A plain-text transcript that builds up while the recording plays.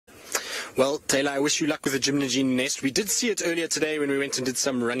Well, Taylor, I wish you luck with the Djuma nest. We did see it earlier today when we went and did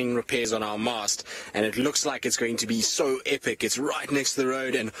some running repairs on our mast, and it looks like it's going to be so epic. It's right next to the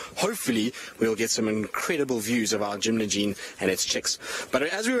road, and hopefully we'll get some incredible views of our Djuma and its chicks. But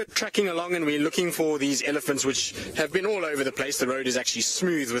as we were tracking along and we're looking for these elephants, which have been all over the place, the road is actually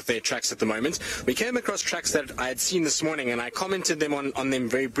smooth with their tracks at the moment, we came across tracks that I had seen this morning, and I commented them on them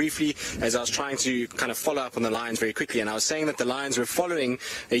very briefly as I was trying to kind of follow up on the lions very quickly, and I was saying that the lions were following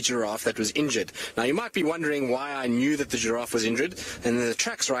a giraffe that was injured. Now you might be wondering why I knew that the giraffe was injured, and the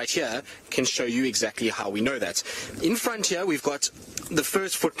tracks right here can show you exactly how we know that. In front here we've got the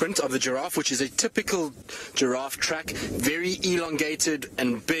first footprint of the giraffe, which is a typical giraffe track, very elongated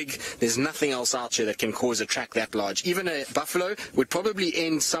and big. There's nothing else out here that can cause a track that large. Even a buffalo would probably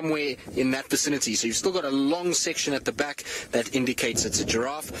end somewhere in that vicinity, so you've still got a long section at the back that indicates it's a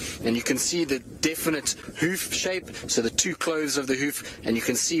giraffe, and you can see the definite hoof shape, so the two clothes of the hoof, and you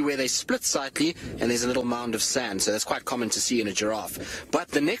can see where they split slightly, and there's a little mound of sand, so that's quite common to see in a giraffe. But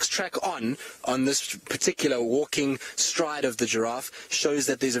the next track on this particular walking stride of the giraffe shows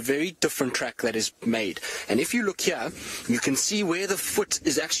that there's a very different track that is made. And if you look here, you can see where the foot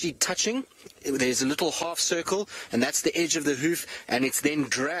is actually touching. There's a little half circle, and that's the edge of the hoof, and it's then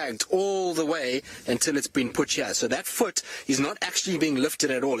dragged all the way until it's been put here. So that foot is not actually being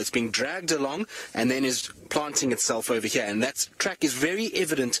lifted at all. It's being dragged along and then is planting itself over here. And that track is very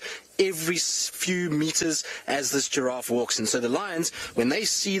evident every few meters as this giraffe walks. And so the lions, when they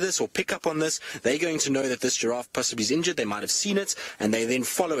see this or pick up on this, they're going to know that this giraffe possibly is injured. They might have seen it, and they then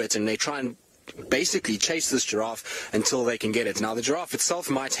follow it, and they try and basically chase this giraffe until they can get it. Now the giraffe itself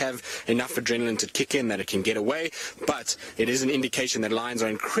might have enough adrenaline to kick in that it can get away, but it is an indication that lions are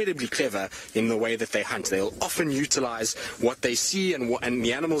incredibly clever in the way that they hunt. They'll often utilize what they see and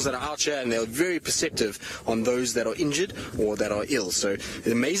the animals that are out here, and they're very perceptive on those that are injured or that are ill. So it's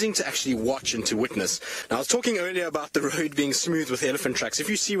amazing to actually watch and to witness. Now I was talking earlier about the road being smooth with elephant tracks. If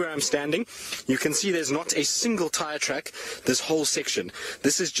you see where I'm standing, you can see there's not a single tire track this whole section.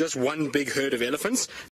 This is just one big herd of elephants.